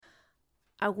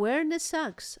Awareness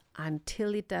sucks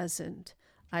until it doesn't.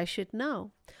 I should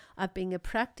know. I've been a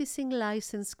practicing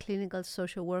licensed clinical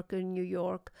social worker in New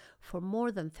York for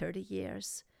more than 30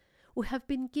 years. We have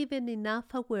been given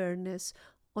enough awareness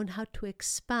on how to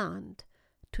expand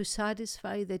to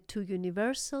satisfy the two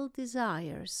universal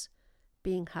desires,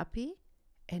 being happy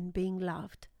and being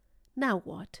loved. Now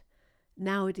what?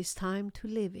 Now it is time to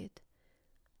live it.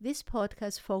 This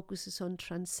podcast focuses on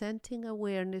transcending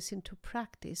awareness into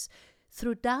practice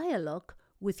through dialogue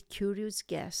with curious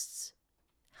guests.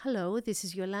 Hello, this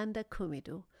is Yolanda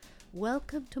Kumidu.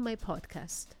 Welcome to my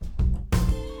podcast.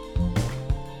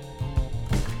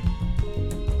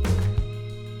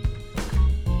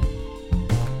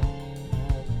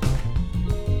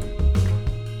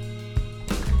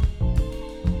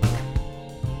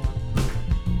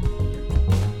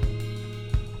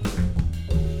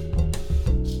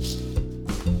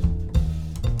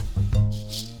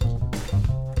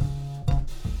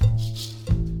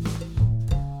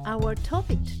 Our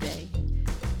topic today,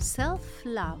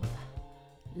 self-love,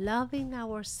 loving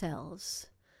ourselves.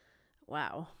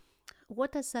 Wow,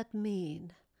 what does that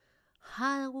mean?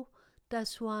 How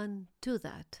does one do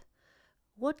that?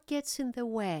 What gets in the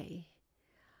way?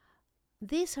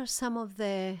 These are some of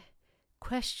the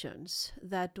questions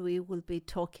that we will be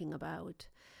talking about.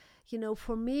 You know,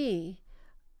 for me,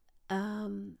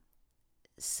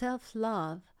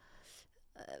 self-love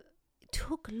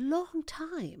took a long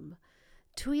time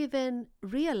to even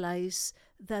realize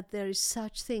that there is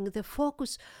such thing.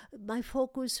 My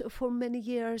focus for many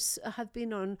years have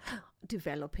been on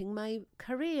developing my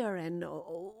career and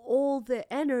all the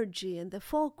energy and the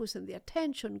focus and the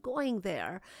attention going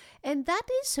there. And that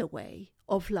is a way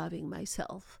of loving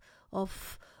myself,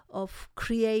 of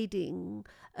creating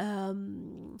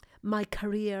my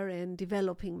career and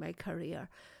developing my career.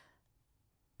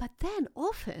 But then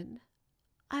often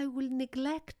I will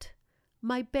neglect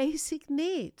my basic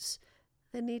needs,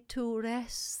 the need to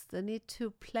rest, the need to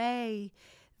play,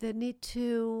 the need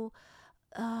to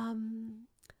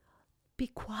be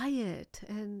quiet.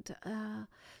 And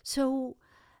so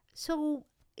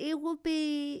it will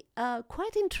be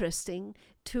quite interesting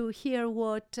to hear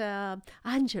what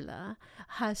Angela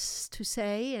has to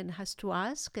say and has to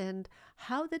ask and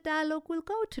how the dialogue will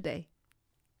go today.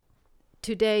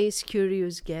 Today's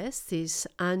curious guest is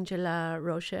Angela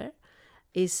Rocher.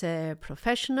 Is a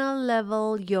professional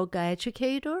level yoga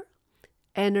educator,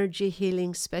 energy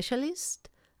healing specialist,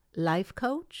 life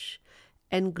coach,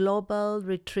 and global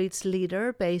retreats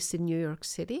leader based in New York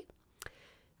City.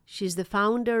 She's the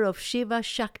founder of Shiva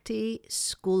Shakti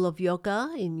School of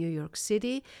Yoga in New York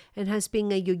City and has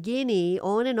been a yogini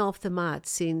on and off the mat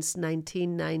since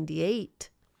 1998.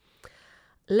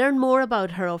 Learn more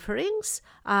about her offerings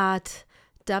at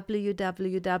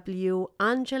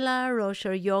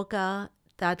www.angelarocheryoga.com.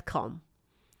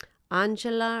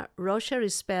 Angela Rocher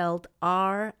is spelled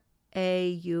Rauscher.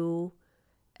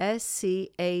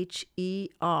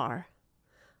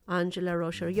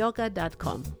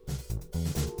 AngelaRocherYoga.com.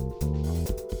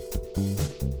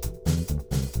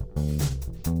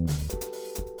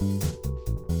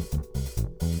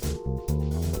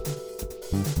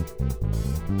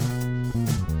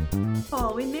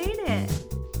 Oh, we made it.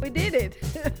 We did it.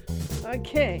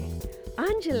 Okay.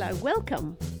 Angela,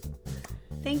 welcome.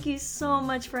 Thank you so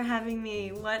much for having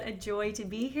me. What a joy to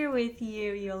be here with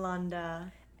you,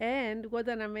 Yolanda. And what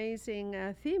an amazing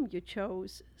theme you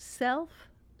chose,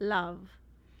 self-love.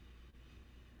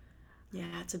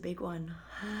 Yeah, it's a big one.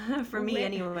 For me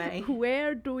anyway.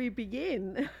 Where do we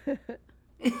begin?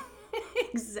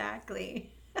 Exactly.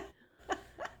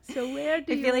 So where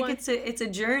do you I feel like it's a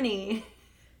journey.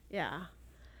 Yeah,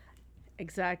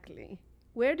 exactly.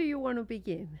 Where do you want to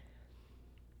begin?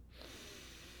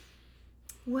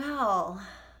 Well,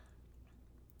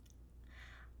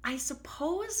 I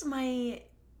suppose my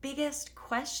biggest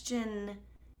question,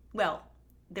 well,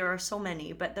 there are so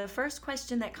many, but the first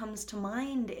question that comes to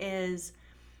mind is,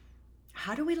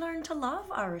 how do we learn to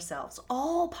love ourselves,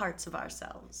 all parts of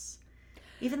ourselves,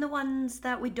 even the ones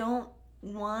that we don't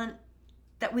want,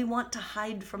 that we want to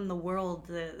hide from the world,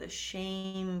 the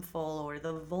shameful or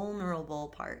the vulnerable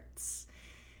parts?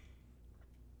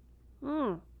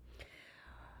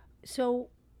 So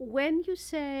when you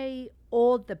say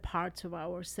all the parts of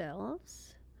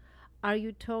ourselves, are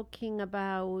you talking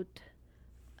about,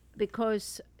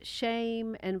 because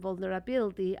shame and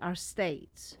vulnerability are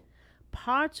states,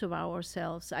 parts of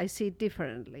ourselves I see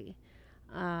differently.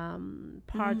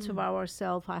 Parts of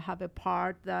ourselves, I have a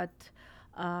part that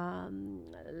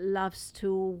loves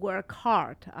to work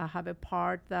hard. I have a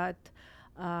part that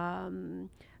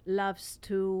loves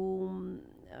to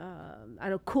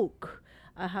cook.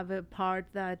 I have a part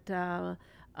that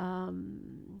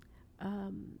um,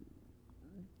 um,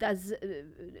 does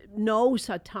knows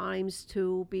at times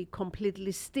to be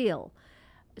completely still.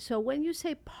 So when you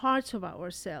say parts of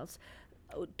ourselves,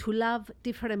 to love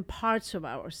different parts of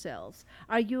ourselves,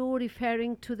 are you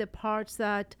referring to the parts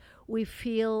that we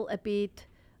feel a bit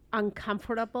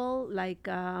uncomfortable, like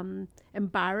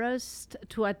embarrassed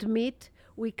to admit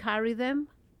we carry them?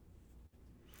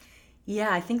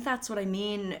 Yeah, I think that's what I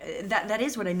mean. That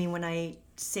is what I mean when I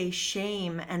say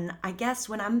shame. And I guess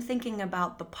when I'm thinking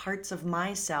about the parts of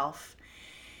myself,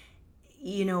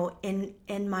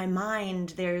 in my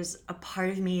mind, there's a part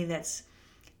of me that's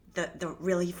the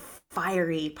really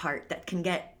fiery part that can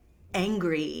get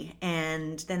angry,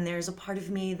 and then there's a part of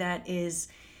me that is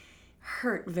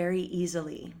hurt very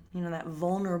easily. That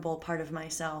vulnerable part of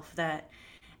myself that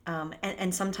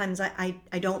and sometimes I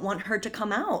don't want her to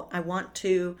come out. I want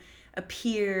to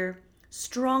appear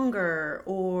stronger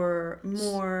or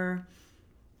more,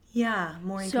 yeah,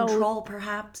 more in So, control,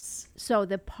 perhaps. so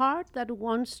the part that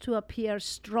wants to appear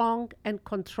strong and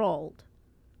controlled,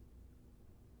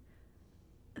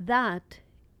 that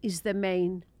is the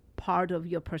main part of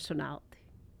your personality.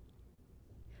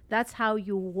 That's how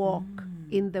you walk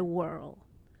in the world.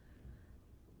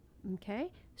 Okay?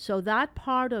 So that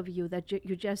part of you that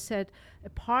you just said, a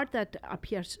part that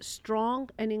appears strong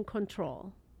and in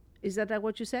control, is that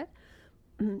what you said?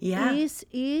 Yeah,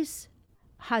 Is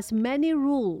has many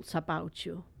rules about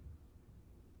you.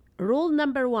 Rule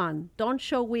number 1, don't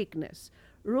show weakness.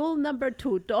 Rule number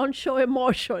 2, don't show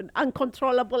emotion,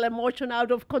 uncontrollable emotion,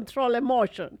 out of control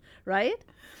emotion, right?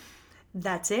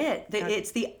 that's it. That,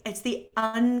 It's the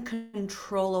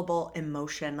uncontrollable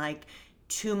emotion, like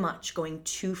too much, going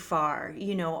too far.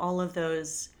 All of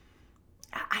those.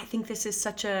 I think this is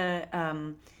such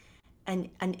an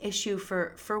issue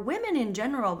for women in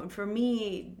general, but for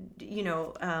me,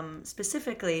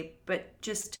 specifically, but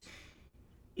just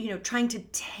trying to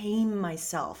tame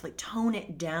myself, like tone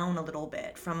it down a little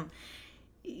bit from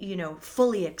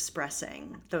fully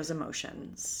expressing those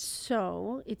emotions.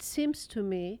 so it seems to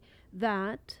me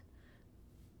that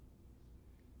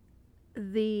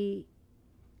the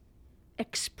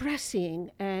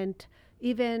expressing and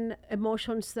even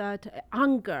emotions that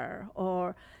anger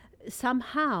or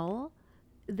somehow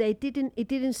it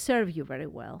didn't serve you very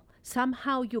well.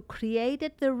 Somehow you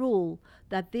created the rule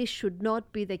that this should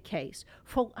not be the case.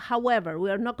 For however,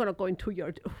 we are not going to go into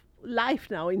your life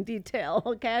now in detail.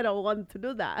 Okay, I don't want to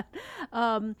do that.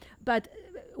 But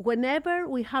whenever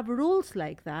we have rules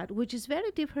like that, which is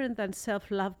very different than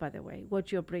self-love, by the way,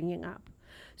 what you're bringing up.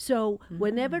 So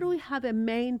whenever we have a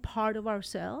main part of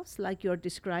ourselves, like you're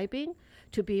describing,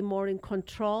 to be more in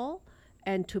control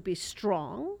and to be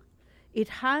strong, it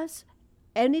has,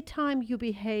 anytime you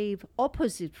behave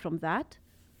opposite from that,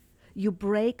 you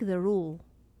break the rule.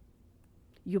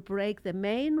 You break the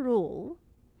main rule,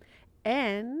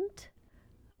 and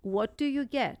what do you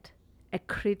get? A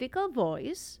critical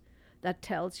voice that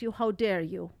tells you, how dare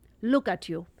you? Look at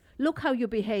you. Look how you're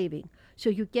behaving. So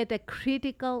you get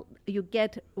you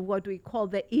get what we call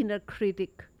the inner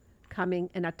critic coming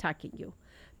and attacking you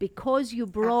because you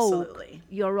broke Absolutely.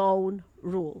 your own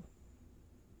rule.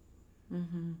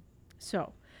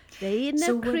 So the inner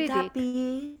So would that critic,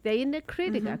 be? the inner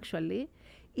critic actually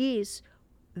is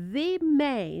the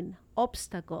main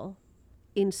obstacle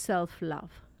in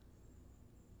self-love.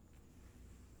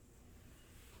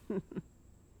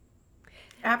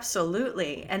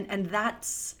 Absolutely. And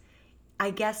that's, I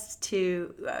guess,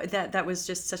 to that was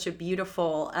just such a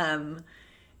beautiful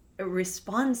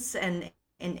response and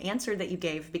an answer that you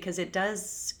gave, because it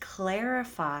does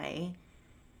clarify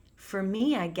for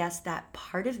me, I guess, that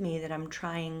part of me that I'm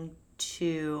trying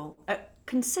to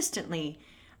consistently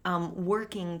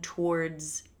working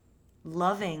towards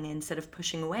loving instead of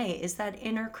pushing away is that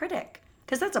inner critic.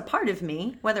 Because that's a part of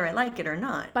me, whether I like it or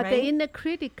not, But the right? inner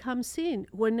critic comes in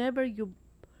whenever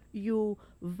you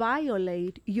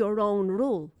violate your own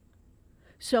rule.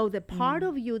 So the part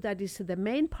of you that is the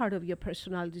main part of your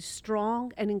personality,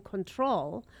 strong and in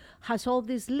control, has all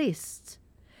these lists.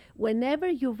 Whenever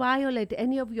you violate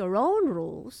any of your own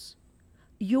rules,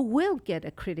 you will get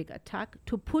a critic attack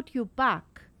to put you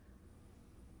back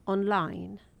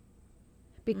online.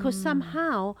 Because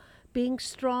somehow being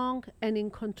strong and in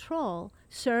control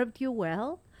served you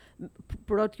well,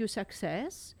 brought you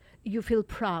success, you feel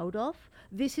proud of.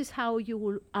 This is how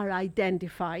you are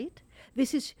identified.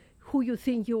 This is who you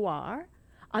think you are.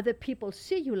 Other people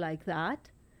see you like that,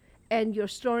 and you're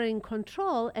storing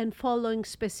control and following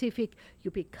specific,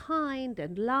 you be kind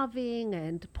and loving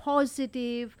and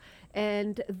positive,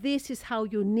 and this is how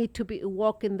you need to be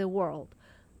walk in the world.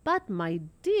 But my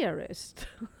dearest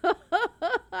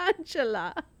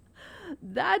Angela,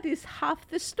 that is half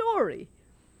the story.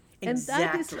 And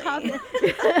that is half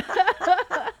Exactly.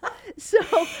 so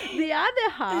the other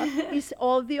half is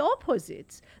all the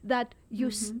opposites that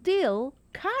you still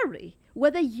carry.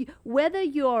 Whether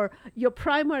your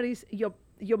primary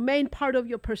your main part of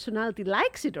your personality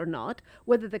likes it or not,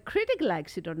 whether the critic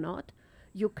likes it or not,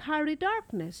 you carry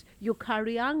darkness, you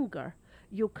carry anger,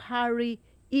 you carry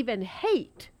even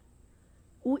hate.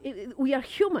 We are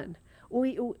human.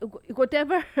 We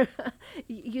whatever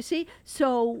you see.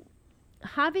 So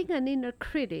having an inner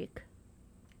critic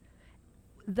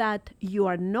that you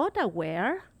are not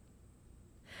aware,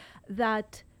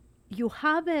 that you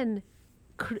haven't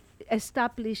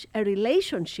established a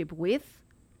relationship with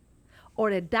or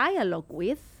a dialogue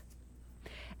with,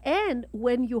 and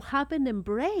when you haven't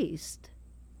embraced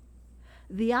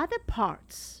the other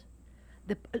parts,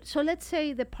 so let's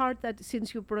say the part that,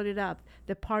 since you brought it up,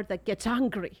 the part that gets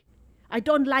angry. I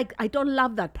don't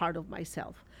love that part of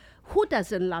myself. Who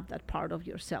doesn't love that part of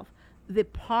yourself? The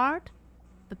part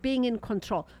being in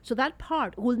control. So that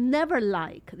part will never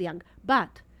like the anger.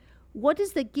 But what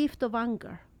is the gift of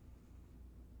anger?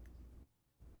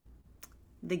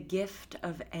 The gift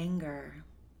of anger.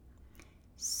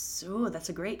 So that's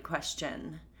a great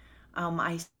question.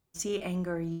 I see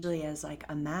anger usually as like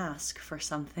a mask for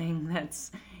something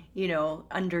that's,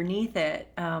 underneath it.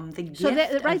 The So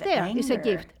gift right of there is a anger.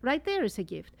 gift. Right there is a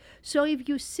gift. So if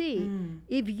you see,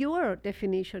 if your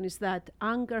definition is that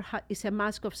anger is a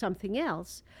mask of something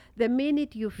else, the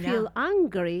minute you feel Yeah.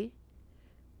 angry,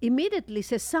 immediately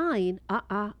it's a sign,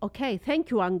 okay, thank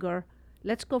you, anger.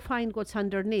 Let's go find what's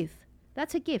underneath.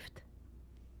 That's a gift.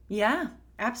 Yeah,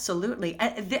 absolutely.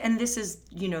 And this is,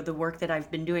 the work that I've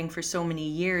been doing for so many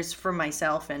years for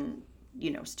myself and,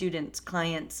 students,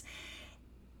 clients,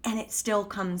 and it still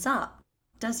comes up,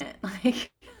 doesn't it?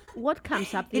 Like, What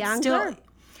comes up? The it's still anger?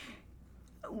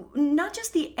 not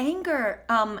just the anger,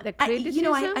 The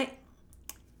criticism?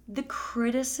 the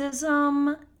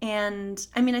criticism, and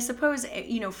I mean, I suppose,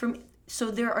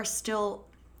 so there are still,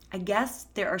 I guess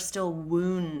there are still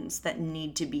wounds that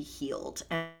need to be healed.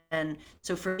 And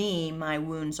so for me, my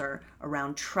wounds are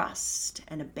around trust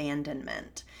and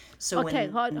abandonment. So Okay,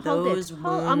 when hold it. those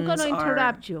I'm going wounds to are,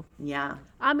 interrupt you. yeah,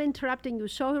 I'm interrupting you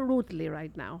so rudely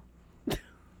right now.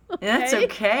 that's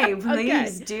Okay? okay. Okay.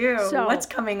 Please do. So, What's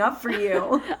coming up for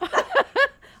you?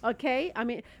 okay, I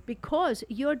mean, because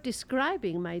you're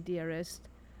describing, my dearest,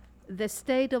 the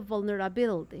state of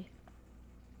vulnerability.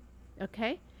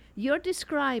 Okay? You're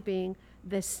describing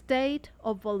the state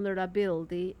of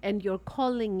vulnerability and you're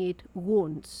calling it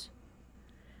wounds.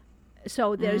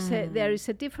 So there is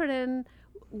a different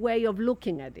way of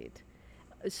looking at it.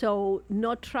 So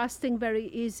not trusting very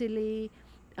easily.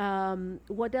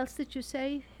 What else did you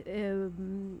say?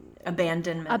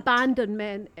 Abandonment.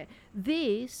 Abandonment.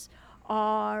 These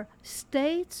are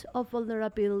states of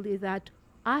vulnerability that,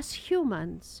 as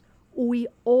humans, we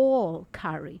all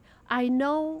carry. I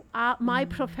know my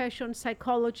profession,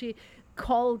 psychology,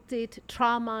 called it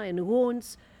trauma and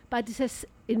wounds, but this is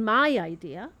in my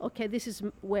idea. Okay, this is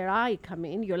where I come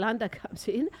in. Yolanda comes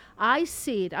in. I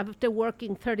see it after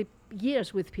working 30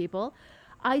 years with people.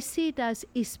 I see it as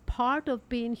is part of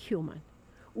being human.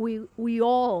 We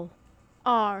all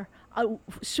are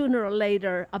sooner or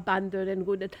later abandoned and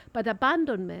wounded. But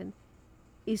abandonment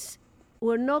is,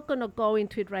 we're not going to go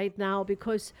into it right now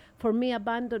because for me,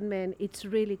 abandonment, it's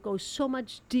really goes so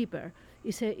much deeper.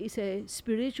 It's a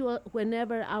spiritual,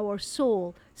 whenever our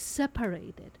soul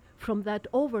separated from that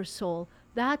oversoul,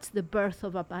 that's the birth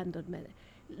of abandonment,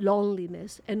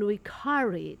 loneliness, and we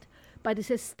carry it. But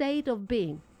it's a state of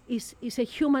being, it's a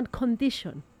human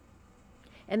condition.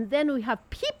 And then we have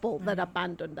people that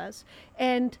abandoned us,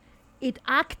 and it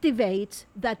activates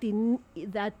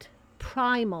that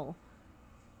primal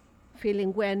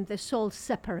feeling when the soul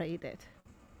separated.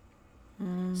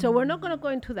 So we're not going to go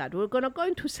into that. We're going to go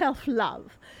into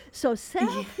self-love. So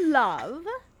self-love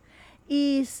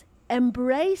is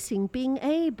embracing, being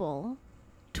able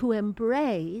to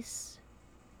embrace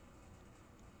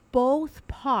both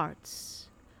parts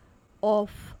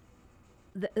of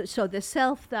the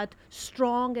self that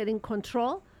strong and in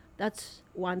control, that's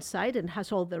one side and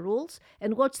has all the rules.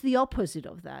 And what's the opposite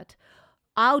of that?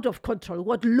 Out of control,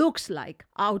 what looks like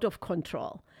out of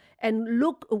control. And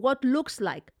what looks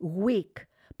like weak.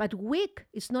 But weak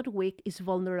is not weak, it's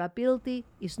vulnerability,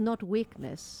 is not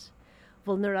weakness.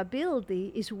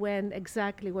 Vulnerability is when,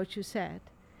 exactly what you said,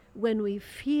 when we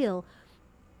feel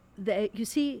you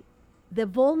see, the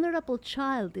vulnerable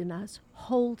child in us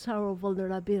holds our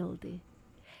vulnerability.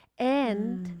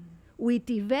 And you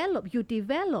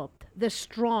developed the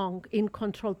strong, in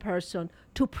control person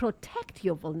to protect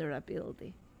your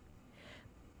vulnerability.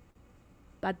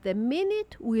 But the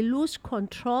minute we lose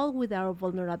control with our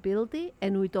vulnerability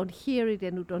and we don't hear it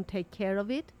and we don't take care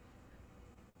of it,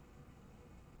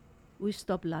 we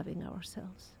stop loving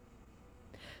ourselves.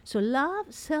 So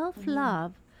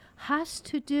self-love has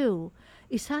to do,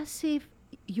 it's as if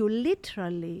you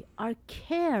literally are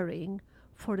caring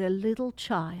for a little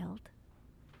child.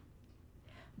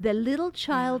 The little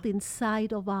child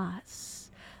inside of us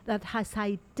that has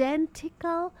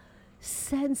identical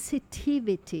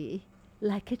sensitivity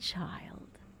like a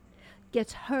child,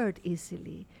 gets hurt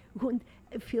easily,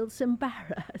 feels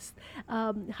embarrassed,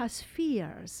 has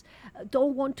fears,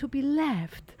 don't want to be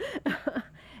left.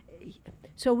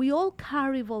 So we all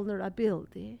carry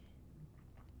vulnerability.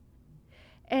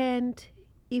 And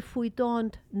if we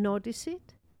don't notice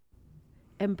it,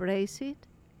 embrace it,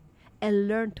 and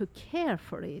learn to care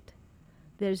for it,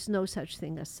 there's no such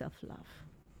thing as self-love.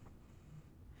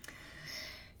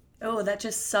 Oh, that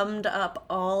just summed up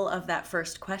all of that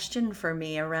first question for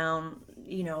me around,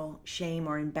 shame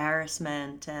or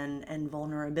embarrassment and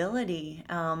vulnerability.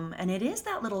 And it is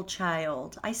that little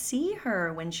child. I see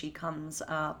her when she comes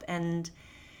up, and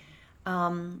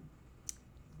I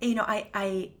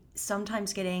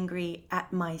sometimes get angry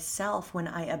at myself when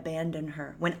I abandon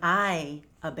her.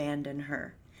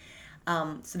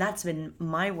 So that's been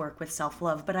my work with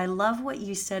self-love. But I love what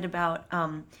you said about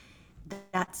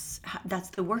that's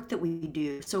the work that we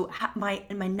do. So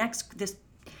this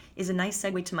is a nice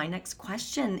segue to my next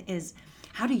question: is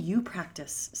how do you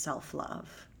practice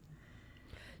self-love?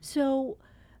 So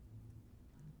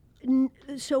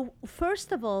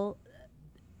first of all,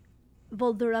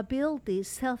 vulnerability,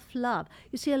 self-love.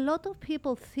 You see, a lot of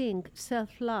people think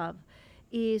self-love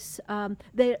is,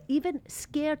 they're even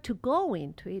scared to go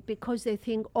into it because they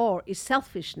think, oh, it's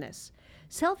selfishness.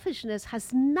 Selfishness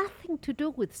has nothing to do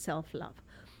with self-love.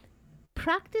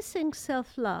 Practicing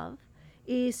self-love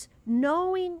is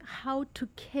knowing how to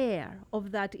care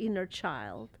of that inner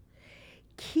child,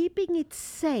 keeping it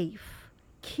safe,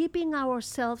 keeping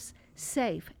ourselves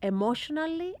safe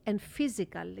emotionally and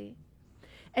physically,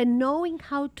 and knowing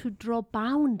how to draw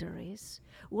boundaries,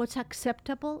 what's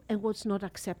acceptable and what's not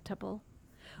acceptable.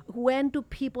 When do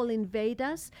people invade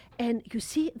us? And you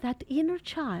see, that inner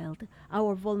child,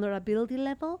 our vulnerability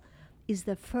level, is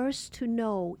the first to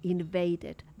know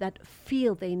invaded, that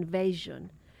feel the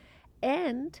invasion.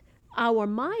 And our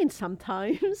mind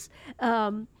sometimes,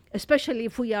 especially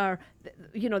if we are,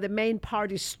 the main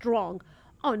part is strong.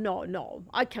 Oh, no,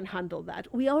 I can handle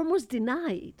that. We almost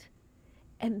deny it.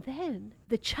 And then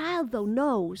the child, though,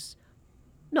 knows,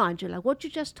 no, Angela, what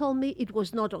you just told me, it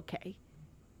was not okay.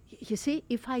 You see,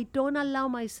 if I don't allow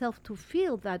myself to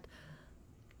feel that,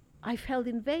 I felt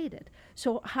invaded.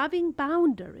 So having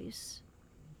boundaries,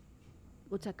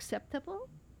 what's acceptable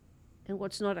and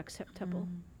what's not acceptable.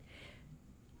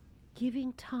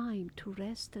 Giving time to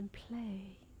rest and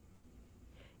play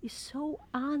is so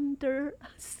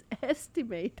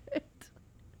underestimated.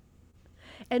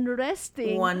 And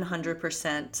resting,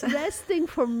 100%. resting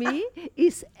for me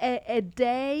is a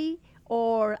day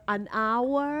or an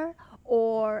hour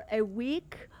or a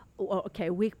week, okay,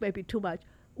 a week may be too much,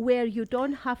 where you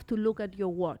don't have to look at your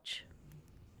watch.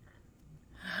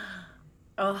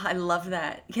 Oh, I love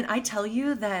that. Can I tell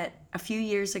you that a few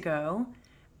years ago,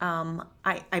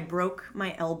 I broke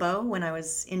my elbow when I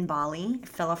was in Bali. I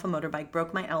fell off a motorbike,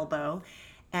 broke my elbow,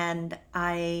 and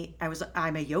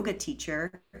I'm a yoga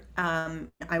teacher.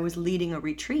 I was leading a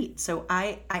retreat, so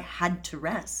I had to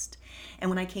rest. And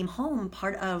when I came home,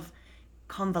 part of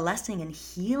convalescing and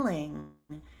healing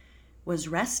was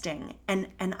resting,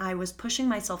 and I was pushing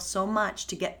myself so much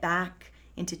to get back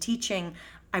into teaching.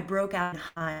 I broke out in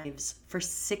hives for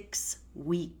 6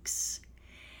 weeks.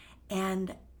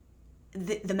 And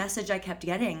the message I kept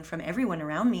getting from everyone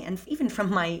around me, and even from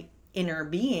my inner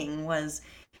being, was,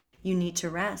 you need to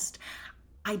rest.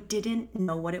 I didn't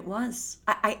know what it was.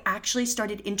 I actually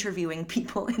started interviewing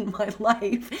people in my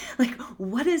life. Like,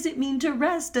 what does it mean to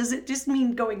rest? Does it just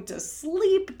mean going to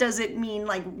sleep? Does it mean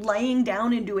like laying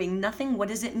down and doing nothing? What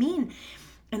does it mean?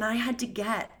 And I had to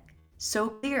get so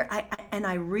clear.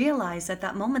 I realized at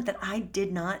that moment that I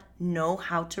did not know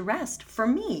how to rest for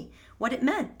me, what it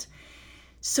meant.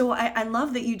 So I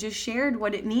love that you just shared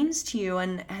what it means to you,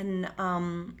 and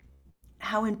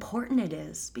how important it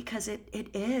is, because it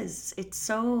is. It's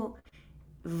so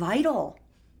vital,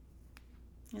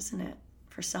 isn't it?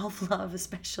 For self-love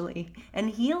especially,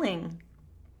 and healing.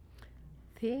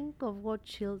 Think of what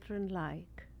children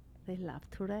like. They love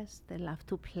to rest, they love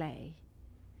to play.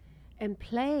 And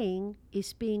playing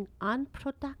is being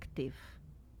unproductive.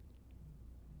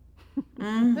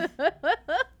 Mm.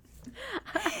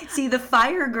 See, the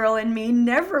fire girl in me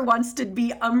never wants to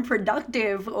be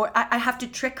unproductive, or I have to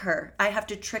trick her. I have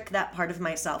to trick that part of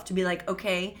myself to be like,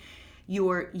 okay,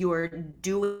 you're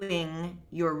doing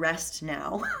your rest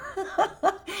now.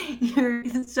 You're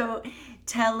so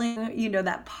telling,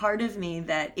 that part of me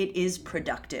that it is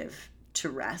productive to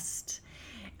rest,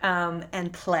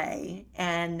 and play.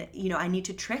 And, I need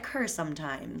to trick her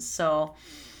sometimes. So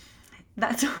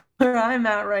that's where I'm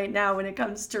at right now when it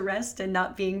comes to rest and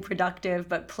not being productive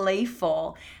but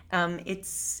playful.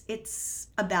 It's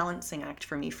a balancing act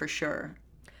for me for sure.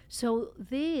 So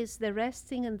these, the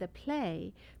resting and the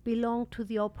play, belong to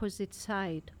the opposite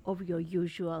side of your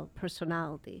usual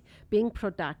personality. Being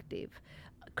productive,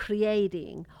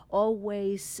 creating,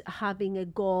 always having a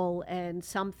goal and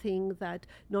something that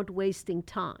not wasting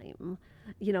time.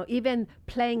 Even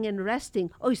playing and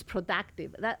resting, oh, it's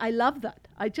productive. That I love that.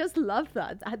 I just love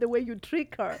that, the way you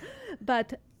trick her.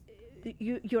 But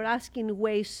you're asking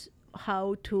ways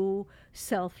how to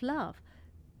self-love.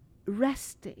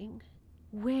 Resting,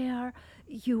 where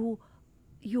you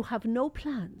have no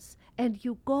plans and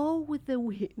you go with the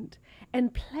wind,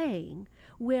 and playing,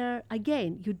 where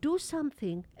again you do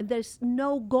something and there's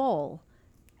no goal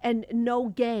and no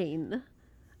gain.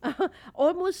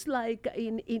 Almost like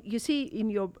you see,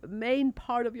 in your main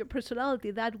part of your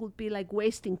personality, that would be like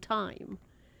wasting time.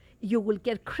 You will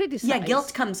get Yeah,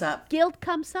 guilt criticized. comes up. Guilt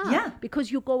comes up Yeah.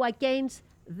 because you go against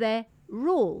the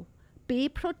rule. Be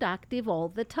productive all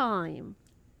the time.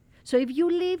 So if you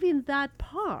live in that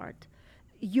part,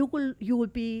 you will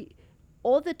be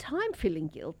all the time feeling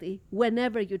guilty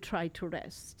whenever you try to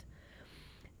rest.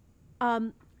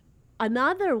 Um,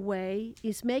 Another way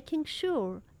is making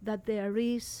sure that there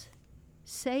is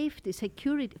safety,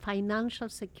 security, financial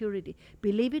security.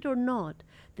 Believe it or not,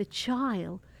 the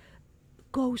child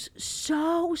goes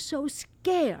so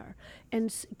scared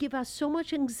and give us so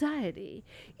much anxiety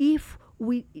if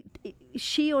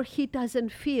she or he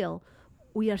doesn't feel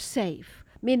we are safe.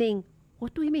 Meaning,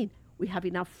 what do we mean? We have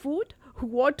enough food,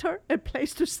 water, a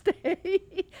place to stay.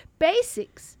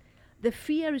 Basics. The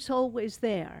fear is always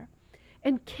there.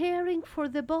 And caring for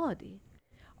the body.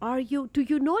 Do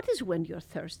you notice when you're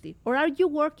thirsty? Or are you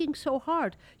working so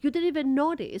hard you didn't even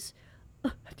notice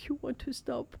that you want to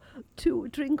stop to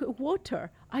drink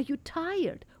water? Are you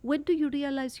tired? When do you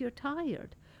realize you're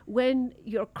tired? When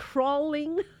you're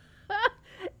crawling,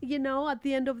 at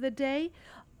the end of the day?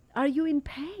 Are you in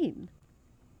pain?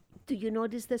 Do you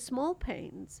notice the small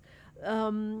pains?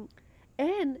 And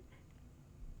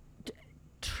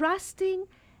trusting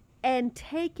and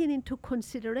taking into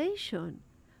consideration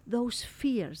those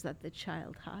fears that the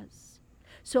child has.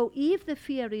 So if the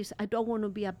fear is, I don't want to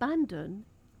be abandoned,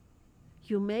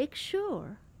 you make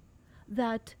sure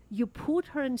that you put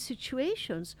her in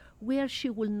situations where she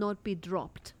will not be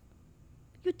dropped.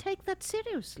 You take that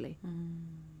seriously.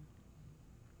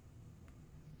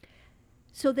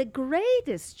 So the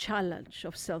greatest challenge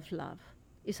of self-love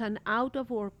is an out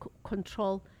of our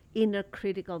control inner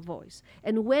critical voice.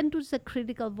 And when does the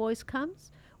critical voice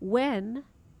comes? When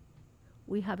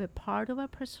we have a part of our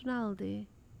personality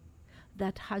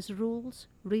that has rules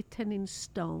written in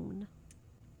stone.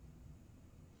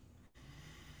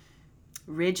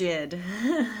 Rigid.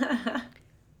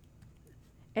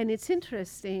 And it's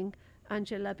interesting,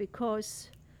 Angela,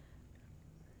 because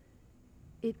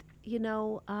it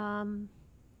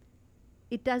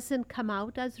doesn't come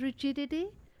out as rigidity,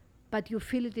 but you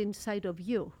feel it inside of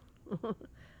you.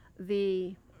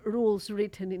 The rules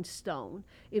written in stone.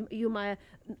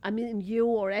 You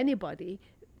or anybody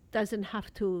doesn't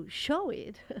have to show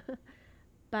it.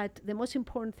 But the most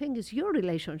important thing is your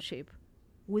relationship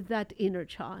with that inner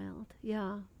child.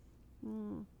 Yeah.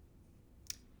 Mm.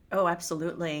 Oh,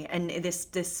 absolutely. And this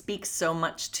speaks so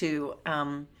much to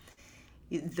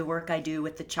the work I do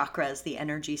with the chakras, the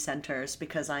energy centers,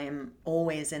 because I am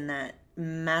always in that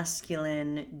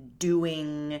masculine,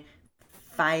 doing,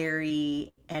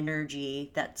 fiery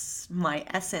energy. That's my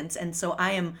essence. And so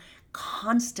I am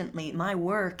constantly, my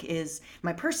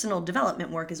personal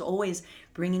development work is always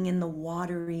bringing in the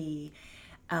watery,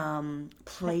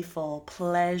 playful,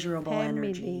 pleasurable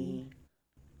energy. Feminine.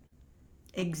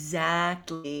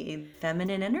 Exactly.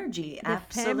 Feminine energy. The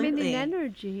feminine Absolutely.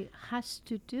 energy has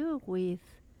to do with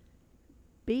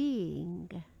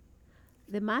being.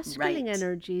 The masculine Right.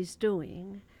 energy is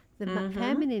doing. The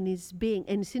feminine is being.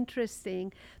 And it's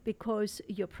interesting because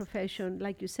your profession,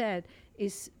 like you said,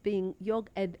 is being yoga,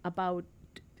 and about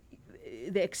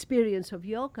the experience of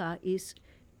yoga is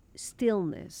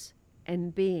stillness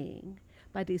and being.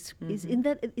 But is Mm-hmm.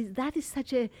 in that is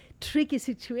such a tricky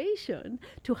situation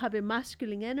to have a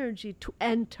masculine energy to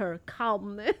enter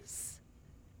calmness.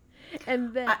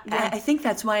 And then, I think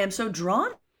that's why I'm so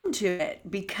drawn to it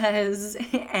because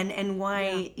and yeah.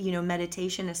 why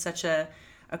meditation is such a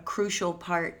crucial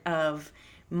part of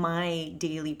my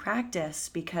daily practice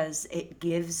because it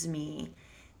gives me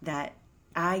that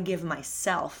I give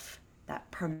myself that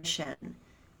permission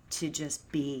to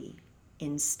just be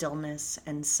in stillness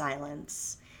and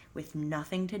silence with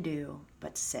nothing to do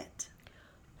but sit.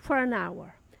 For an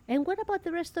hour. And what about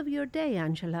the rest of your day,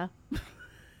 Angela?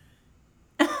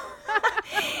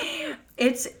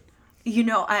 It's,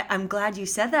 I'm glad you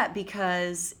said that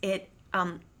because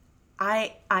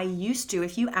I used to,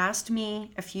 if you asked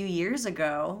me a few years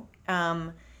ago,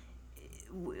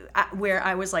 where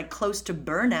I was like close to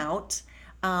burnout,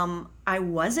 I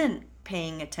wasn't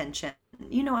paying attention.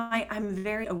 I'm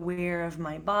very aware of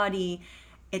my body.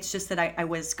 It's just that I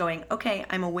was going, okay,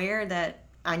 I'm aware that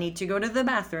I need to go to the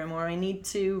bathroom or I need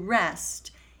to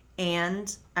rest.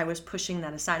 And I was pushing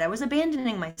that aside. I was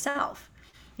abandoning myself.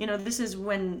 This is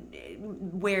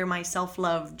where my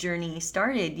self-love journey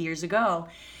started years ago.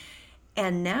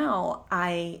 And now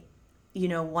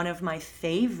one of my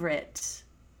favorite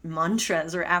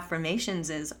mantras or affirmations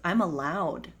is I'm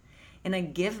allowed. And I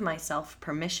give myself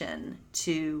permission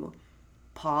to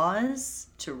pause,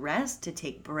 to rest, to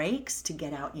take breaks, to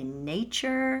get out in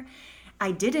nature.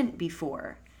 I didn't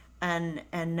before. And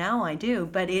now I do,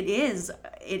 but it is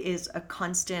a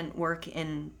constant work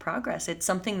in progress. It's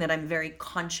something that I'm very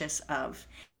conscious of.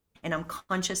 And I'm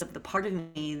conscious of the part of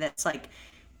me that's like,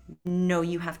 no,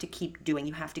 you have to keep doing,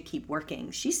 you have to keep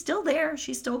working. She's still there,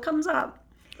 she still comes up.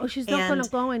 Oh, she's not going to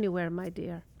And go anywhere, my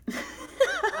dear.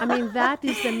 I mean, that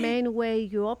is the main way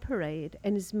you operate,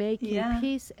 and is making yeah.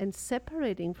 peace and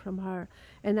separating from her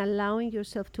and allowing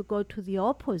yourself to go to the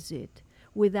opposite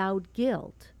without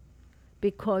guilt.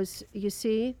 Because you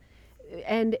see,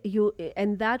 and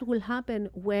that will happen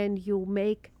when you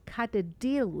cut a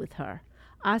deal with her,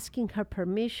 asking her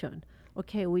permission.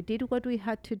 Okay, we did what we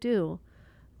had to do.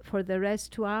 For the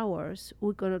rest 2 hours,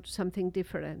 we're going to do something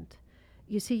different.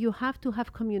 You see, you have to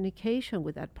have communication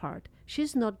with that part.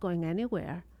 She's not going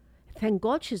anywhere. Thank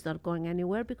God she's not going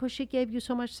anywhere, because she gave you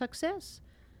so much success.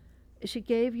 She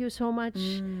gave you so much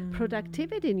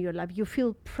productivity in your life. You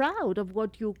feel proud of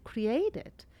what you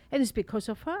created, and it's because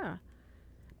of her.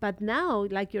 But now,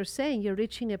 like you're saying, you're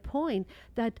reaching a point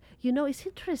that, it's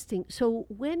interesting. So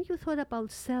when you thought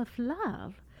about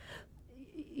self-love,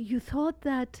 you thought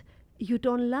that you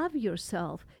don't love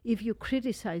yourself if you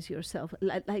criticize yourself.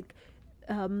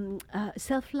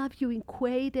 Self-love you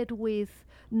equated with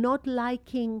not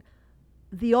liking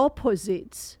the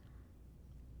opposites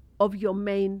of your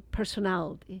main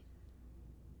personality.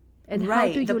 And how do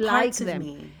Right, the you like parts of them?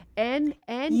 me. And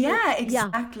you, Yeah, yeah.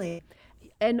 exactly.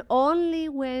 And only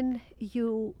when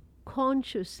you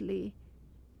consciously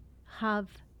have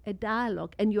a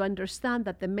dialogue and you understand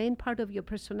that the main part of your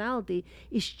personality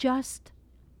is just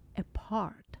a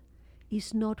part,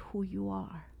 is not who you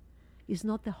are, is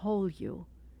not the whole you.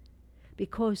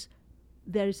 Because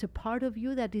there is a part of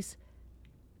you that is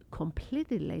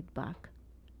completely laid back,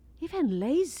 even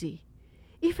lazy,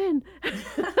 even.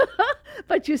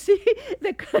 But you see,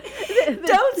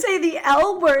 Don't say the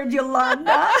L word,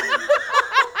 Yolanda.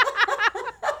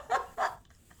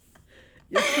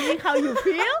 you see how you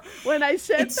feel when I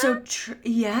said It's so that? true.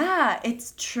 Yeah,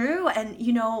 it's true. And,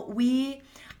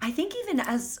 I think even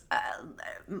as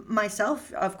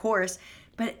myself, of course,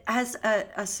 but as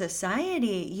a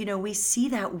society, we see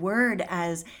that word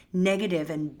as negative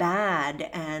and bad.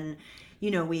 And,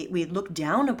 we look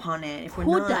down upon it if we're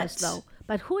Who does, not. though?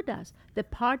 But who does? The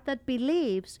part that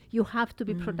believes you have to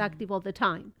be Mm, productive all the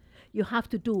time. You have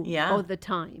to do all yeah. the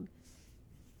time.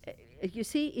 You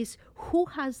see, is who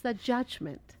has that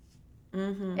judgment.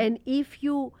 Mm-hmm. And if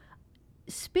you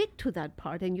speak to that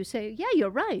part and you say, yeah, you're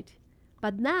right.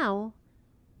 But now,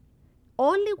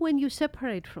 only when you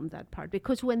separate from that part,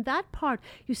 because when that part,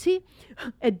 you see,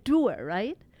 a doer,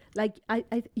 right? Like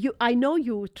I know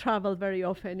you travel very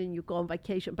often and you go on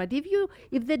vacation, but if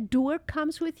the doer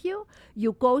comes with you,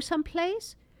 you go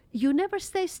someplace, you never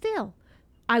stay still.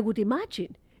 I would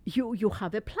imagine you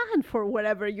have a plan for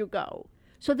wherever you go.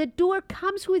 So the doer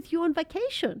comes with you on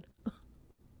vacation.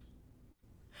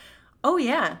 Oh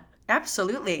yeah,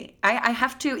 absolutely. I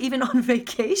have to, even on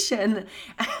vacation,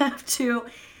 I have to,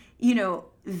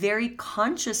 very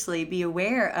consciously be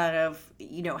aware of,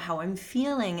 how I'm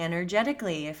feeling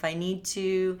energetically. If I need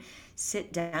to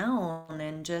sit down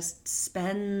and just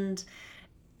spend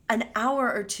an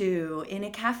hour or two in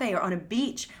a cafe or on a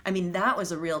beach. I mean, that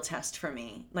was a real test for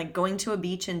me. Like going to a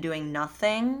beach and doing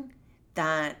nothing,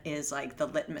 that is like the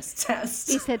litmus test.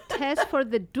 It's a test for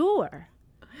the doer.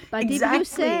 But if you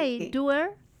say, Exactly.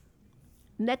 doer,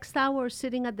 next hour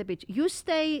sitting at the beach, you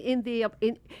stay in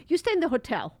the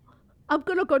hotel. I'm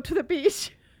gonna go to the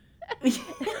beach.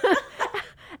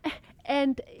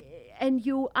 and and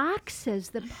you access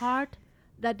the part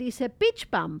that is a beach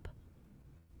bump.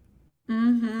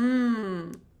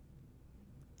 Mm-hmm.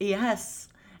 Yes.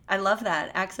 I love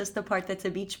that. Access the part that's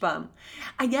a beach bum.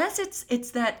 I guess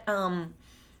it's that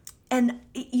and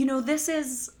this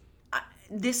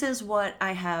is what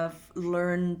I have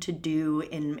learned to do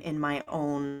in my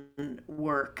own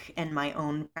work and my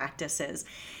own practices.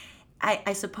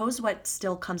 I suppose what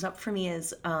still comes up for me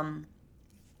is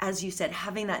as you said,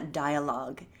 having that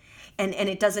dialogue. And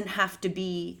it doesn't have to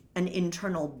be an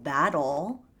internal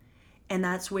battle. And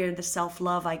that's where the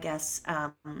self-love, I guess,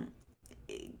 my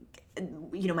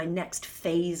next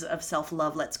phase of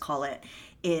self-love, let's call it,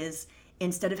 is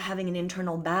instead of having an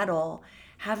internal battle,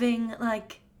 having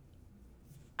like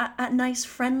a nice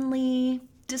friendly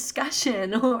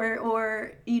discussion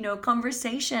or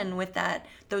conversation with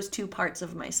those two parts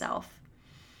of myself.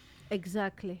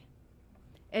 Exactly.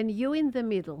 And you in the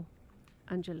middle,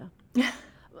 Angela.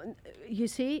 You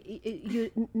see,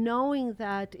 you knowing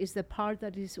that is the part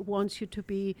that is wants you to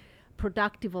be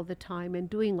productive all the time and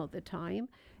doing all the time,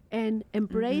 and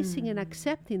embracing and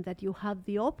accepting that you have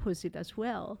the opposite as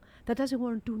well, that doesn't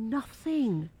want to do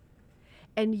nothing,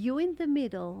 and you in the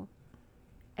middle,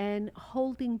 and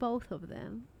holding both of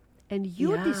them, and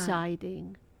you Yeah.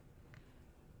 deciding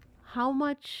how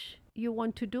much you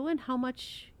want to do and how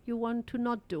much you want to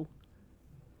not do.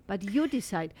 But you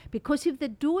decide. Because if the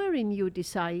doer in you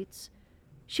decides,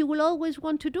 she will always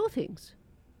want to do things.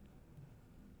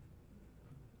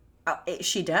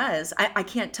 She does. I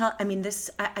can't tell. I mean,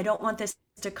 I don't want this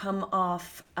to come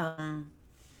off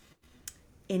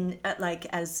in like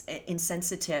as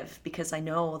insensitive, because I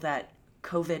know that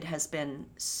COVID has been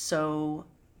so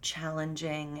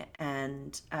challenging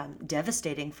and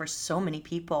devastating for so many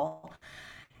people.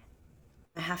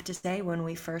 I have to say, when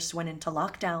we first went into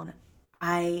lockdown,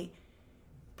 I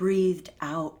breathed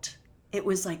out. It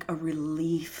was like a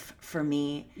relief for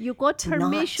me You got to not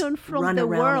permission from run the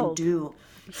around and world. do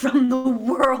from the You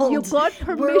world. got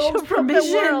permission World from the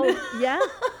permission. world, yeah,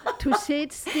 to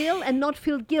sit still and not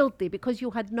feel guilty because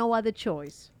you had no other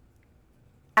choice.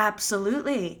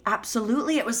 Absolutely.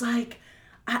 Absolutely. It was like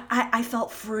I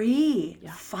felt free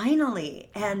Yeah. finally.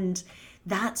 And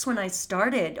that's when I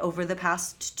started over the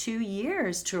past 2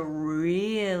 years to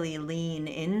really lean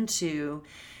into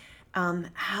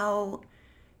how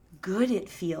good it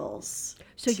feels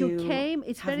So you to came,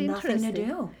 it's have very nothing to interesting.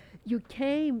 do. You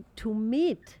came to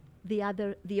meet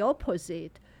the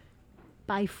opposite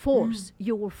by force.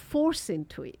 You were forced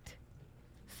into it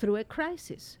through a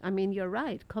crisis. I mean, you're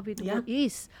right. COVID Yeah,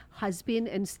 has been,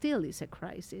 and still is a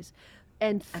crisis.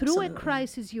 And through a absolutely.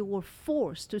 crisis, you were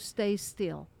forced to stay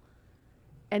still.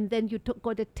 And then you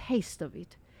got a taste of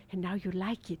it. And now you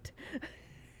like it.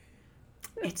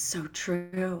 It's so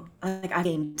true. Like I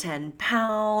gained 10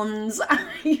 pounds,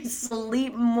 I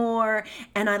sleep more,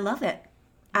 and I love it.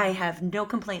 I have no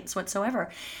complaints whatsoever.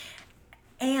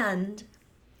 And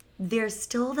there's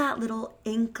still that little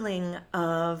inkling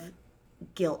of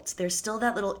guilt. There's still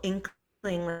that little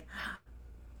inkling like,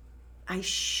 I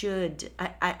should.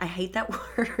 I hate that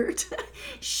word,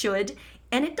 should.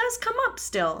 And it does come up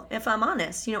still, if I'm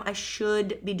honest. I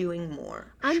should be doing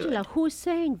more. Angela, Should. who's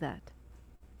saying that?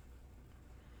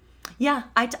 Yeah,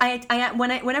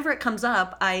 whenever it comes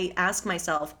up, I ask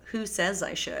myself, who says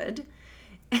I should?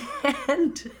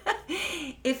 And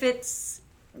if it's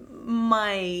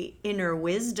my inner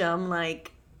wisdom,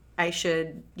 like I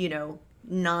should,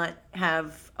 not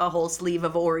have a whole sleeve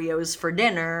of Oreos for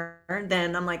dinner,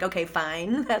 then I'm like, okay,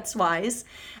 fine, that's wise.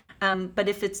 But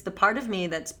if it's the part of me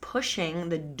that's pushing,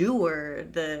 the doer,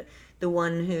 the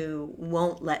one who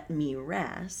won't let me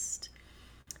rest,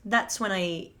 that's when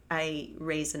I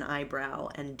raise an eyebrow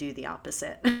and do the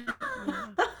opposite.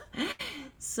 Yeah.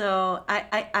 So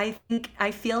I think I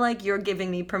feel like you're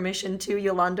giving me permission to,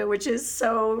 Yolanda, which is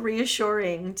so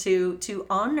reassuring to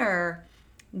honor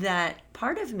that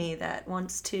part of me that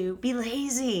wants to be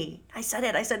lazy. I said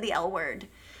it. I said the L word.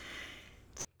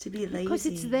 To be Because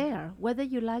it's lazy. there, whether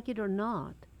you like it or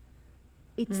not.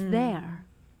 It's there.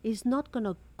 It's not going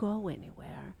to go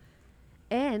anywhere.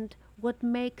 And what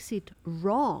makes it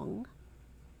wrong,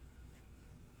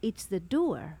 it's the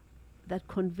doer that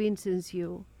convinces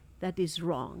you that is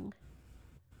wrong.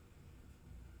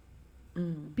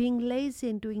 Being lazy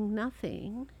and doing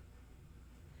nothing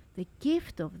the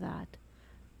gift of that,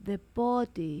 the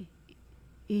body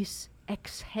is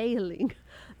exhaling.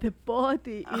 The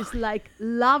body is like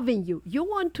loving you. You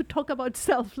want to talk about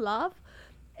self-love?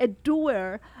 A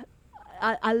doer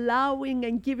allowing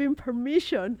and giving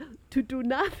permission to do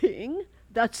nothing,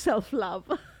 that's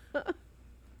self-love.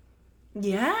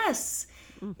 Yes,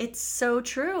 it's so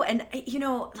true. And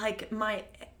like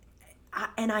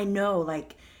and I know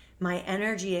like my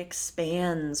energy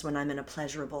expands when I'm in a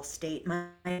pleasurable state. My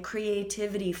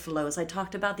creativity flows. I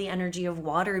talked about the energy of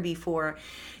water before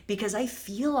because I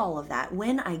feel all of that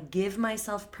when I give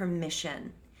myself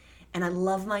permission and I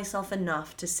love myself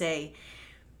enough to say,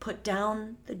 put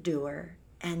down the doer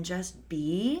and just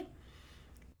be.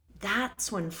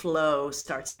 That's when flow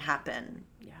starts to happen.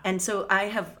 Yeah. And so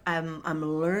I'm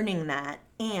learning that.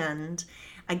 And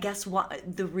I guess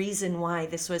the reason why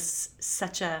this was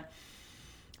such a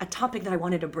topic that I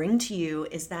wanted to bring to you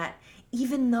is that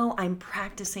even though I'm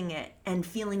practicing it and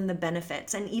feeling the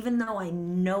benefits, and even though I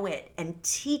know it and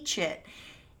teach it,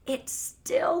 it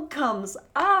still comes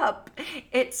up.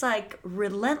 It's like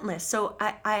relentless. So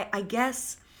I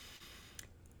guess,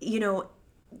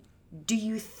 do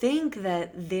you think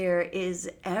that there is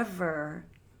ever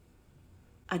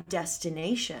a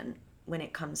destination when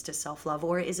it comes to self-love,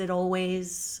 or is it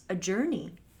always a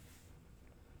journey?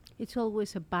 It's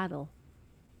always a battle.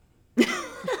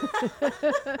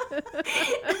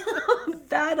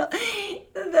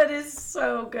 That is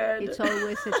so good. It's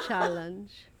always a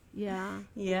challenge. Yeah.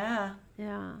 Yeah.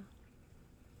 Yeah.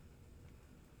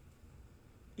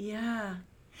 Yeah.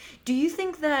 Do you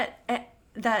think that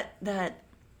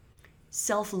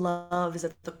self-love is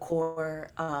at the core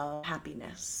of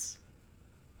happiness?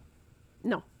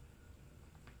 No.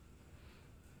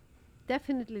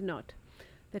 Definitely not.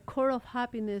 The core of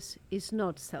happiness is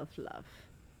not self-love.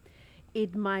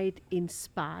 It might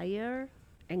inspire,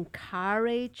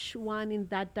 encourage one in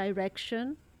that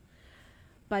direction,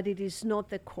 but it is not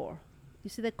the core. You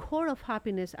see, the core of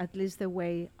happiness, at least the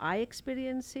way I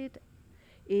experience it,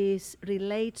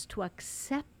 relates to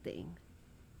accepting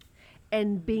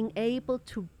and being able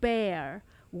to bear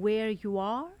where you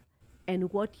are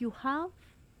and what you have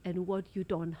and what you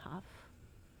don't have,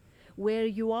 where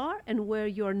you are and where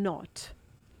you're not.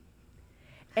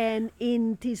 And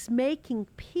in this making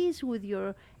peace with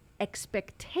your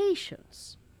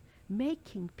expectations,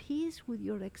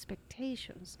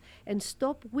 and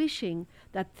stop wishing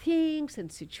that things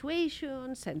and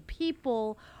situations and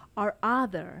people are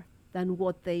other than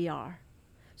what they are.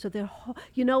 So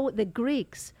the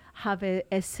Greeks have a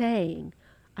saying.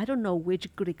 I don't know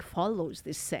which Greek follows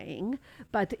this saying,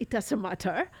 but it doesn't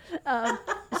matter.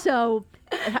 So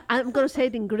I'm going to say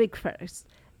it in Greek first.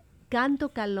 Κάν'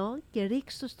 καλό και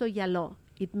ρίξ' το στο γυαλό.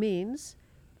 It means,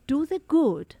 do the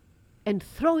good and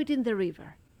throw it in the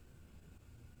river.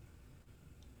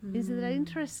 Isn't that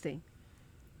interesting?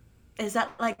 Is that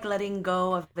like letting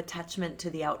go of attachment to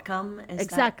the outcome? Is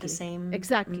that the same?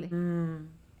 Exactly. Mm-hmm.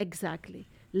 Exactly.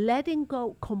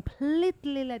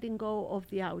 Completely letting go of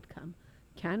the outcome.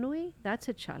 Can we? That's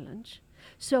a challenge.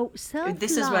 So self-love.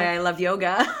 This is why I love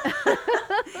yoga.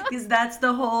 Because that's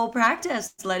the whole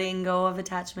practice, letting go of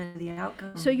attachment to the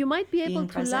outcome. So you might be able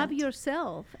to present. love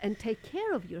yourself and take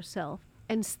care of yourself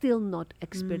and still not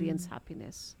experience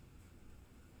happiness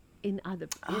in other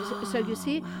people. So you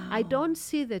see, wow. I don't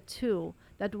see the two,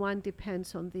 that one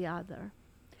depends on the other.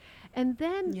 And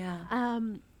then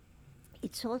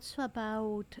it's also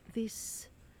about this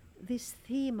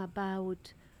theme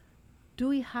about, do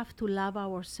we have to love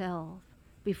ourselves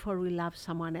before we love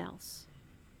someone else?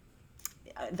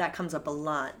 That comes up a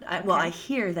lot. I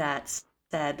hear that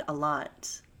said a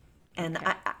lot. And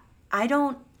okay.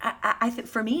 I think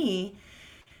for me,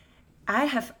 I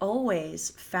have always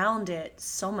found it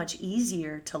so much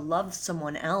easier to love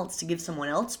someone else, to give someone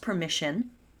else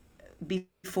permission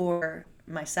before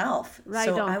myself. Right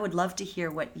so on. I would love to hear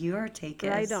what your take is.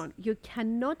 Right on. You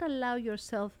cannot allow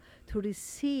yourself to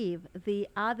receive the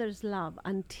other's love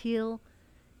until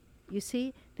you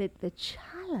see that the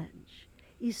challenge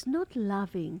is not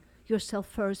loving yourself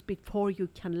first before you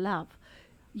can love.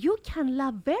 You can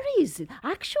love very easily.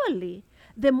 Actually,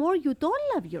 the more you don't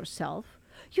love yourself,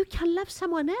 you can love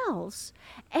someone else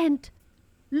and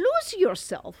lose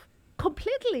yourself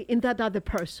completely in that other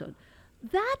person.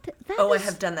 I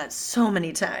have done that so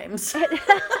many times.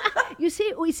 You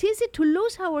see, it's easy to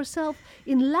lose ourselves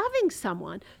in loving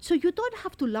someone. So you don't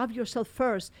have to love yourself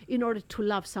first in order to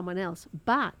love someone else.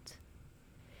 But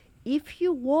if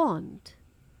you want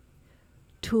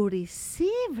to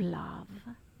receive love,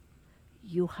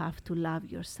 you have to love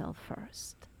yourself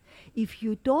first. If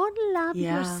you don't love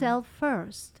yourself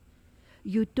first,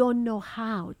 you don't know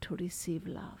how to receive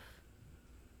love.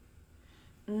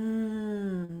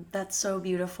 That's so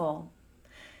beautiful.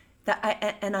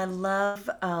 And I love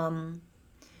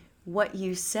what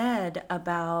you said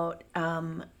about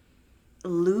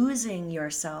losing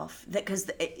yourself. That because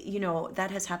that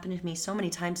has happened to me so many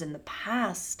times in the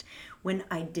past when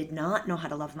I did not know how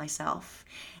to love myself,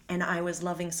 and I was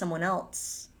loving someone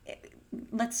else.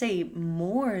 Let's say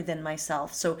more than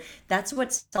myself. So that's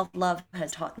what self love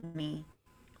has taught me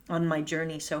on my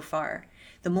journey so far.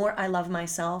 The more I love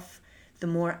myself, the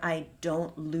more I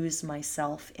don't lose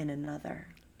myself in another.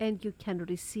 And you can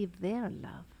receive their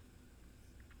love.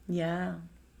 Yeah.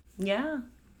 Yeah.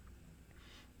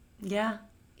 Yeah.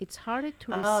 It's harder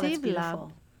to Oh, that's receive love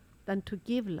beautiful. than to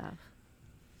give love.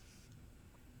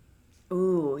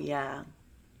 Ooh, yeah.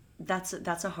 That's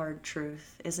a hard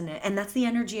truth, isn't it? And that's the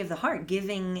energy of the heart,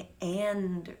 giving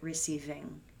and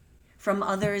receiving from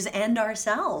others and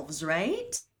ourselves,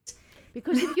 right?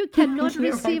 Because if you cannot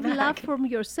You're right receive love back. from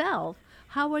yourself,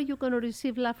 how are you going to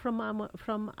receive love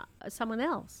from someone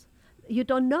else? You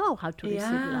don't know how to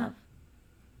receive Yeah. love.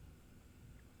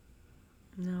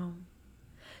 No.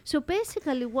 So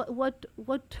basically, what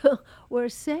we're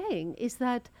saying is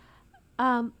that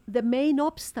the main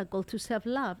obstacle to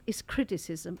self-love is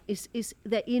criticism, is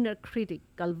the inner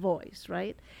critical voice,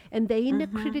 right? And the inner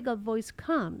critical voice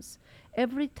comes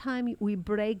every time we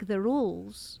break the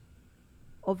rules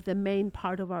of the main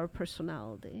part of our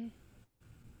personality.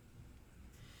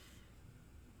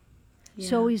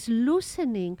 So Yeah. it's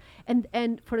loosening,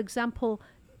 and for example,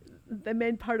 the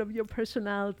main part of your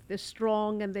personality, the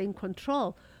strong and the in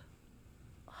control.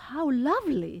 How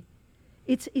lovely!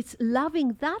 It's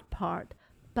loving that part,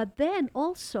 but then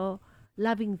also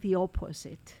loving the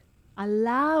opposite,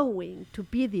 allowing to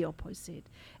be the opposite,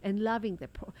 and loving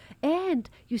and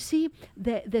you see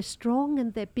the strong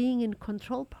and the being in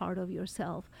control part of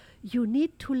yourself. You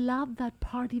need to love that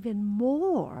part even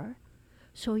more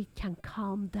so it can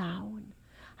calm down.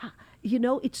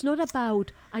 It's not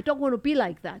about, I don't want to be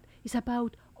like that. It's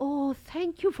about, oh,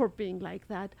 thank you for being like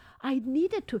that. I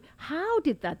needed to. How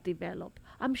did that develop?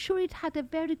 I'm sure it had a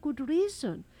very good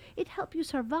reason. It helped you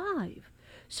survive.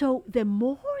 So the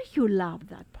more you love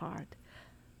that part,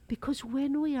 because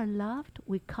when we are loved,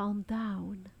 we calm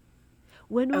down.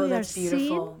 When Oh, we are that's seen,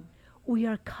 beautiful. we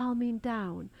are calming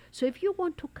down. So if you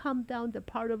want to calm down the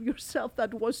part of yourself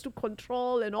that wants to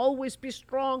control and always be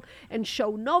strong and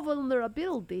show no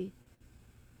vulnerability,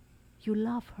 you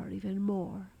love her even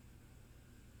more.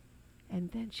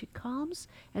 And then she comes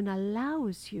and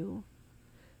allows you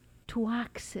to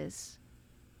access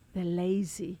the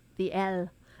lazy, the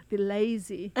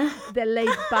laid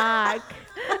back,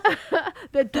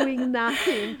 the doing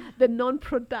nothing, the non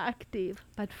productive.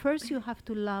 But first, you have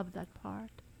to love that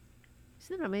part.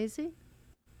 Isn't it amazing?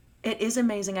 It is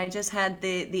amazing. I just had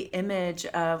the image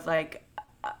of like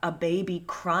a baby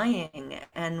crying,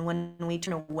 and when we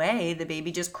turn away, the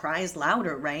baby just cries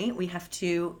louder, right? We have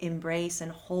to embrace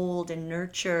and hold and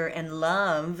nurture and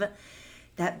love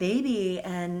that baby,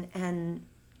 and And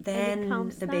it then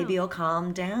calms the baby down. will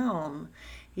calm down.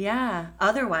 Yeah.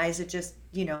 Otherwise, it just,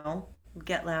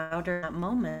 get louder in that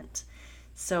moment.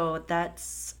 So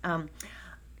that's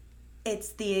it's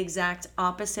the exact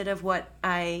opposite of what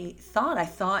I thought. I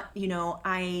thought,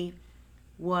 I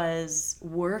was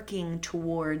working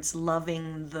towards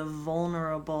loving the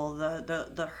vulnerable,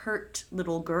 the hurt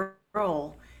little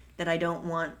girl that I don't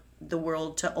want the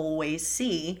world to always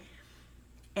see.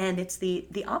 And it's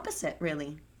the opposite,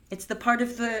 really. It's the part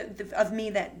of of me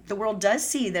that the world does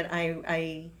see that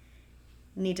I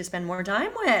need to spend more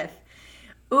time with.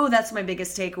 Ooh, that's my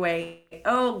biggest takeaway.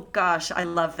 Oh gosh, I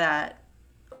love that.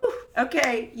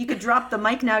 Okay, you could drop the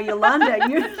mic now, Yolanda.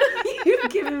 You've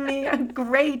given me a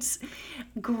great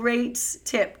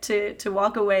tip to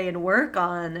walk away and work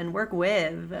on and work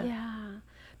with. Yeah,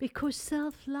 because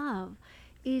self love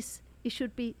it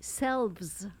should be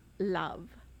selves love.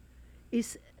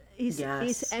 Is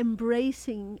Yes.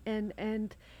 embracing and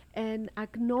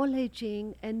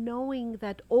acknowledging and knowing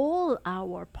that all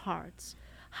our parts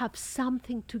have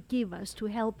something to give us, to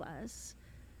help us,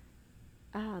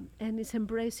 and it's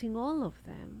embracing all of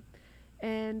them.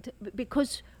 And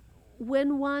because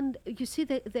when one, you see,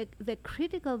 the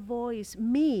critical voice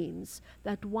means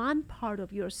that one part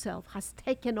of yourself has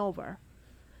taken over,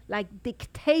 like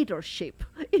dictatorship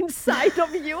inside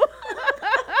of you.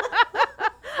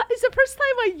 it's the first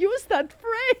time I use that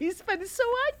phrase, but it's so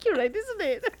accurate, isn't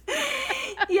it?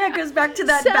 Yeah, it goes back to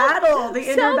that battle,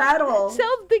 the inner battle.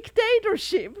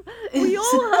 Self-dictatorship. We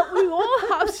all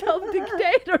have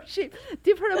self-dictatorship.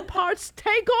 Different parts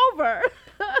take over.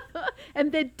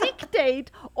 And they dictate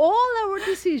all our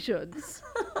decisions.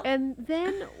 And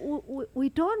then we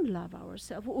don't love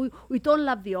ourselves. We don't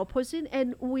love the opposite.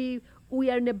 And we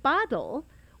are in a battle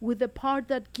with the part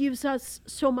that gives us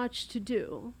so much to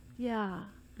do. Yeah.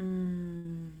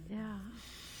 Yeah.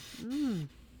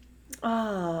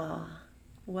 Oh,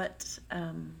 what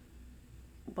a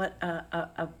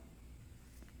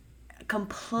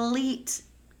complete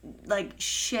like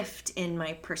shift in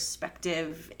my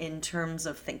perspective in terms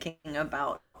of thinking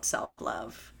about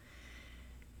self-love.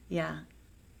 Yeah.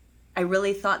 I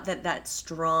really thought that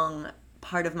strong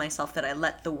part of myself that I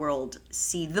let the world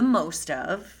see the most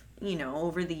of,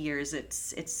 over the years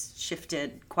it's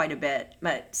shifted quite a bit,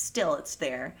 but still it's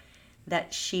there,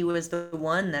 that she was the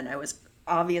one that I was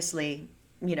obviously,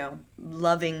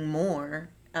 loving more,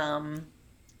 so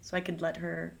I could let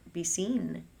her be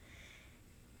seen.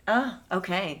 Oh,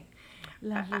 okay.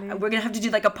 Lovely. We're going to have to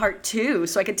do like a part 2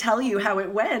 so I could tell you how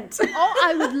it went. Oh,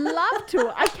 I would love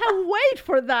to. I can't wait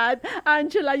for that.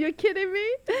 Angela, you're kidding me?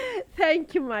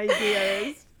 Thank you, my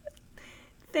dears.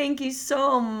 Thank you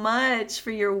so much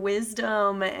for your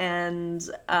wisdom and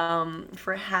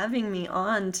for having me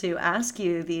on to ask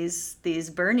you these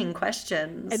burning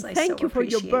questions. And I thank so you for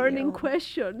your appreciate burning you.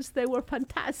 questions. They were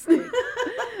fantastic.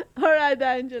 All right,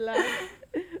 Angela.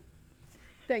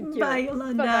 Thank you. Bye,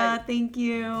 Yolanda. Bye-bye. Thank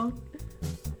you.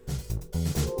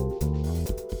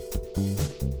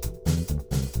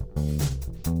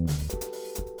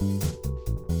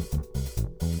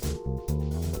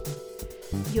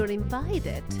 You're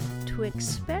invited to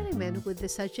experiment with the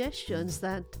suggestions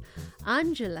that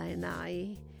Angela and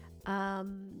I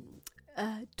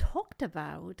talked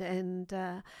about, and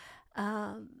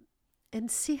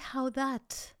see how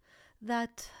that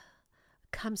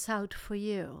comes out for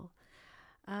you.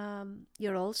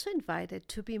 You're also invited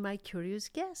to be my curious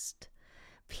guest.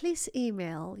 Please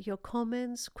email your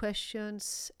comments,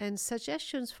 questions, and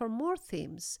suggestions for more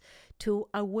themes to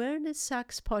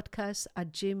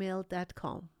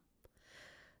awarenesssuckspodcast@gmail.com.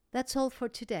 That's all for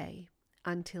today.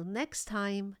 Until next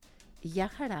time,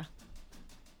 Yahara.